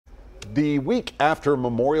The week after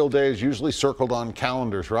Memorial Day is usually circled on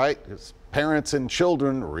calendars, right? Because parents and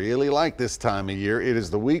children really like this time of year. It is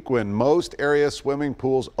the week when most area swimming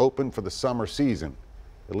pools open for the summer season.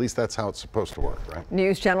 At least that's how it's supposed to work, right?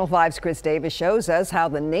 News Channel 5's Chris Davis shows us how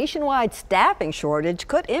the nationwide staffing shortage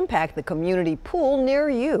could impact the community pool near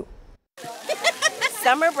you.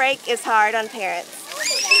 Summer break is hard on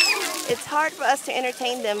parents. It's hard for us to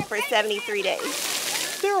entertain them for 73 days.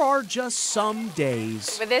 There are just some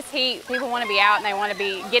days. With this heat, people want to be out and they want to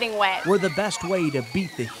be getting wet. Where the best way to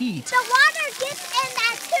beat the heat the water gets in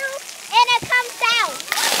that tube and it comes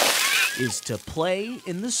down. is to play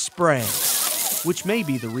in the spray, which may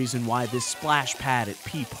be the reason why this splash pad at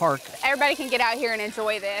P Park, Everybody can get out here and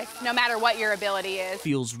enjoy this, no matter what your ability is.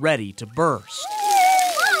 feels ready to burst.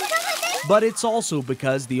 But it's also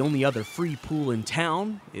because the only other free pool in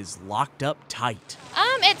town is locked up tight.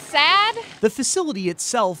 It's sad. The facility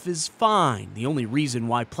itself is fine. The only reason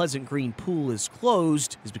why Pleasant Green Pool is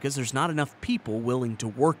closed is because there's not enough people willing to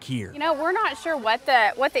work here. You know, we're not sure what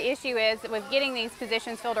the issue is with getting these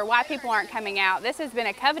positions filled or why people aren't coming out. This has been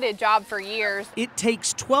a coveted job for years. It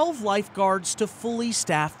takes 12 lifeguards to fully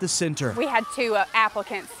staff the center. We had 2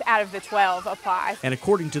 applicants out of the 12 apply. And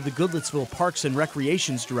according to the Goodlettsville Parks and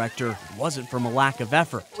Recreations Director, it wasn't from a lack of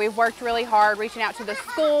effort. We've worked really hard reaching out to the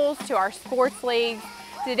schools, to our sports leagues,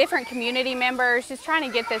 to different community members, just trying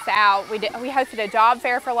to get this out. We hosted a job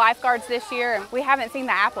fair for lifeguards this year, and we haven't seen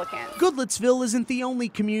the applicants. Goodlettsville isn't the only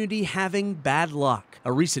community having bad luck.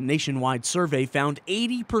 A recent nationwide survey found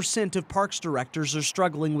 80% of parks directors are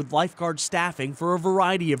struggling with lifeguard staffing for a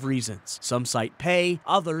variety of reasons. Some cite pay,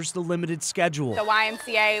 others the limited schedule. The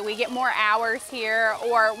YMCA, we get more hours here,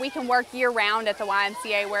 or we can work year-round at the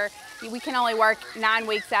YMCA where we can only work 9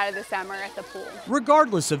 weeks out of the summer at the pool.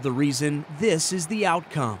 Regardless of the reason, this is the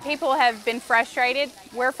outcome. People have been frustrated.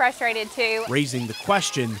 We're frustrated too. Raising the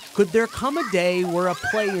question, could there come a day where a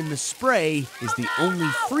play in the spray is the only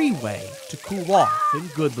free way to cool off in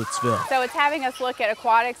Goodlettsville? So it's having us look at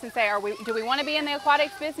aquatics and say, do we want to be in the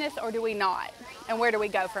aquatics business or do we not? And where do we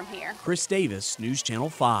go from here? Chris Davis, News Channel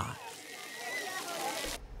 5.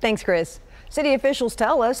 Thanks, Chris. City officials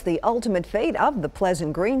tell us the ultimate fate of the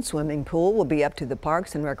Pleasant Green swimming pool will be up to the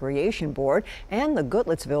Parks and Recreation Board and the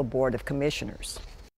Goodlettsville Board of Commissioners.